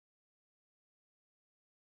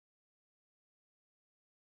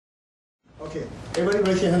Okay, everybody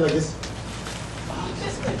raise your hand like this.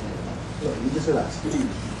 No, you just relax.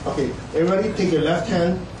 Okay, everybody take your left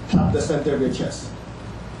hand, tap the center of your chest.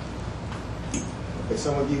 Okay,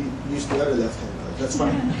 some of you use the other left hand. That's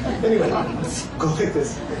fine. Anyway, go like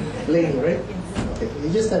this. Lainey, right? Okay, you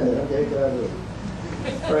just stand there. Okay, get out of the way.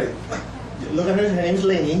 All right. Look at her. Her name is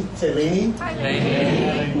Lainey. Say, Lainey. Hi,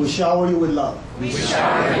 Lainey. We shower you with love. We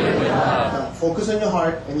shower you with love. Now, focus on your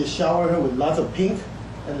heart and you shower her with lots of pink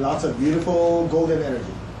and lots of beautiful golden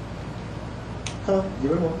energy. Come on,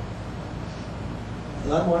 give her more. A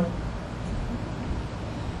lot more.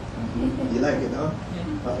 You like it, huh?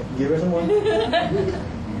 Okay, give her some more.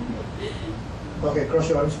 Okay, cross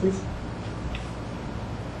your arms, please.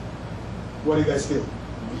 What do you guys feel?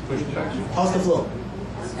 How's the flow?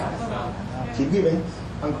 Keep giving.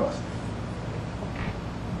 Uncross.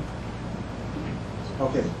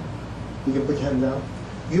 Okay. You can put your hand down.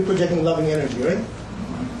 You're projecting loving energy, right?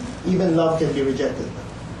 Even love can be rejected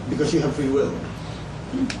because you have free will.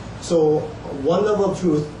 So, one level of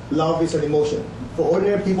truth, love is an emotion. For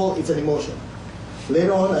ordinary people, it's an emotion.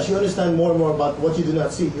 Later on, as you understand more and more about what you do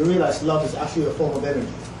not see, you realize love is actually a form of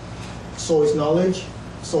energy. So is knowledge,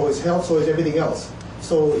 so is health, so is everything else.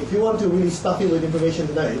 So if you want to really stuff you with information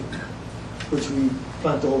tonight, which we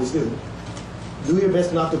plan to always do your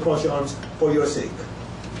best not to cross your arms for your sake.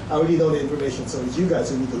 I already know the information, so it's you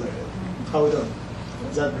guys who need to learn it. How we done?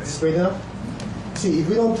 Is that straight enough? See, if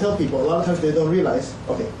we don't tell people, a lot of times they don't realize,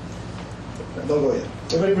 okay, don't go yet.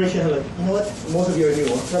 Everybody raise your hand like, you know what? Most of you are new.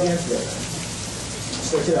 Rub your hands together.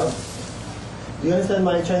 Stretch it out. Do you understand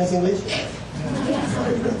my Chinese English? Yes.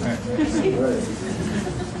 Okay, good. All right.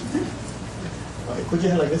 Okay, put your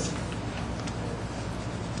hand like this.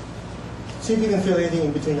 See if you can feel anything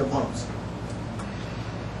in between your palms.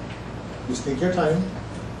 Just take your time.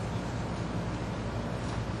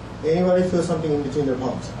 Anybody feel something in between their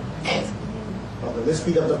palms? Okay, let's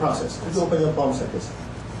speed up the process. Let's open your palms like this.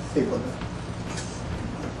 Take one.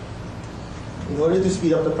 In order to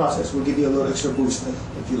speed up the process, we'll give you a little extra boost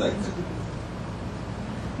if you like.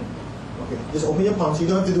 Okay, just open your palms. You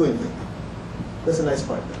don't have to do anything. That's a nice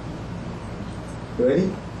part. You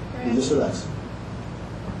ready? You just relax.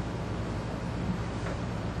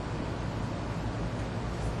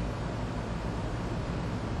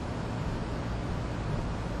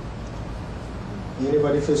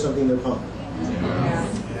 Anybody feel something in their palm? Yeah.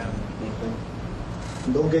 Okay.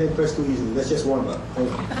 Don't get impressed too easily. Let's just warm up. Hold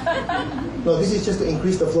on. No, this is just to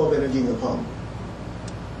increase the flow of energy in your palm.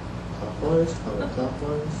 Clockwise,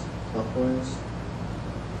 counterclockwise, clockwise.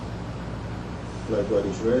 Like what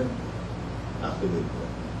is red, activate.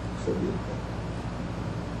 So beautiful.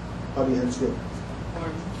 How do your hands feel?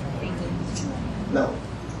 Now,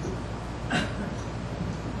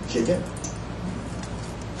 shake it.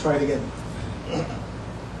 Try it again.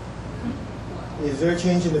 Is there a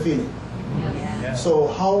change in the feeling? Yeah. So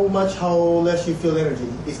how much, how less you feel energy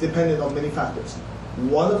is dependent on many factors.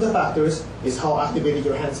 One of the factors is how activated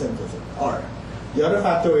your hand centers are. The other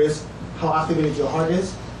factor is how activated your heart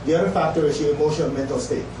is. The other factor is your emotional and mental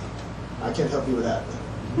state. I can't help you with that.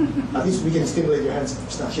 At least we can stimulate your hand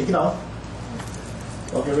centers. Now shake it off.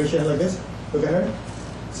 Okay, raise your hand like this. Look at her.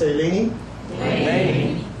 Say, Lainey.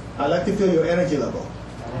 Lainey. I'd like to feel your energy level.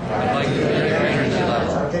 I'd like to feel your energy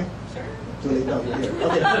level. Okay? Too late now, you're here.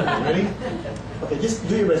 Okay, ready? Okay, just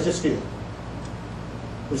do your best, just feel.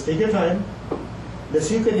 Just take your time. The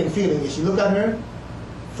secret in feeling is you look at her,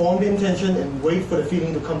 form the intention, and wait for the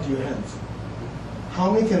feeling to come to your hands. How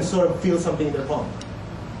many can sort of feel something in their palm?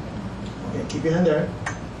 Okay, keep your hand there.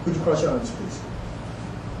 Could you cross your arms, please?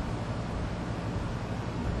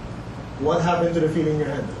 What happened to the feeling in your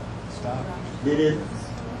hand? Stop. Did it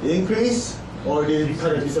increase or did it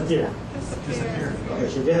kind of disappear? Disappear. Okay,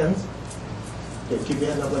 shake your hands. Okay, keep your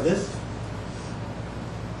hand up like this.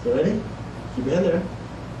 You ready? Keep your hand there.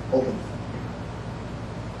 Open.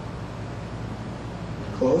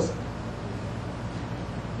 Close.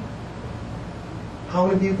 How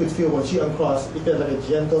many of you could feel when she uncrossed, it felt like a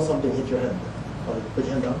gentle something hit your hand? Okay, put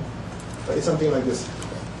your hand down. It's something like this.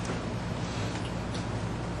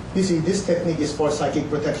 You see, this technique is for psychic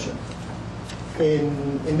protection.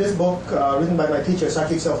 In this book, written by my teacher,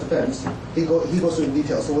 Psychic Self-Defense, he goes through in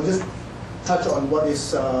detail. So we'll just touch on what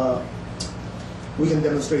is we can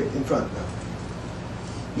demonstrate in front.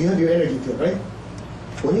 You have your energy field, right?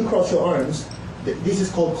 When you cross your arms, this is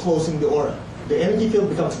called closing the aura. The energy field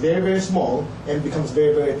becomes very, very small and becomes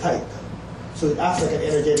very, very tight. So it acts like an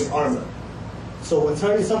energetic armor. So when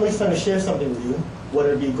somebody's trying to share something with you,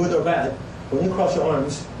 whether it be good or bad, when you cross your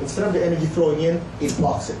arms, instead of the energy flowing in, it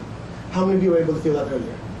blocks it. How many of you were able to feel that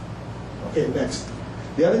earlier? Okay, next.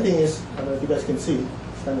 The other thing is, I don't know if you guys can see,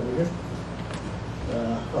 stand over here.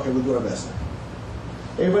 Okay, we'll do our best.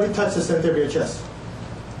 Everybody touch the center of your chest.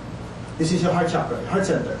 This is your heart chakra, heart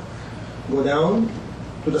center. Go down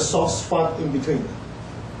to the soft spot in between.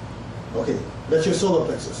 Okay, that's your solar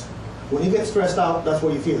plexus. When you get stressed out, that's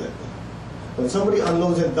where you feel it. When somebody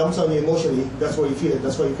unloads and dumps on you emotionally, that's where you feel it.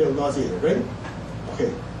 That's why you feel nauseated, right?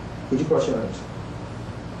 Okay, would you cross your arms?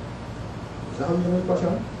 Is that how you want to cross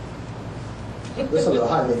your arms? That's a little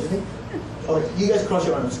high, don't you think? Okay, you guys cross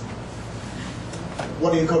your arms.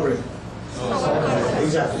 What are you covering?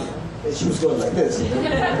 Exactly. And she was going like this.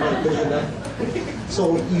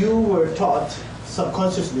 So you were taught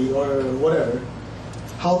subconsciously or whatever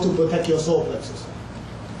how to protect your solar plexus.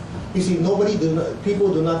 You see,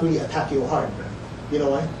 people do not really attack your heart. You know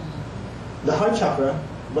why? The heart chakra,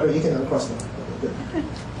 but you can uncross now. Okay, good.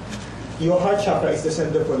 Your heart chakra is the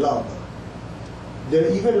center for love.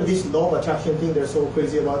 You heard of this law of attraction thing they're so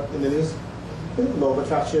crazy about in the news? Law of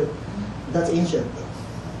attraction, that's ancient.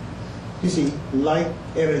 You see, like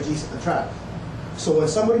energies attract. So when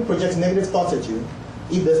somebody projects negative thoughts at you,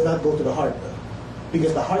 it does not go to the heart,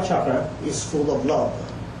 because the heart chakra is full of love.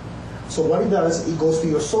 So what it does, it goes to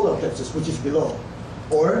your solar plexus, which is below,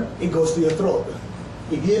 or it goes to your throat.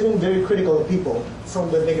 If you've been very critical of people, some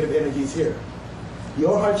of the negative energy is here.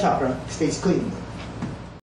 Your heart chakra stays clean.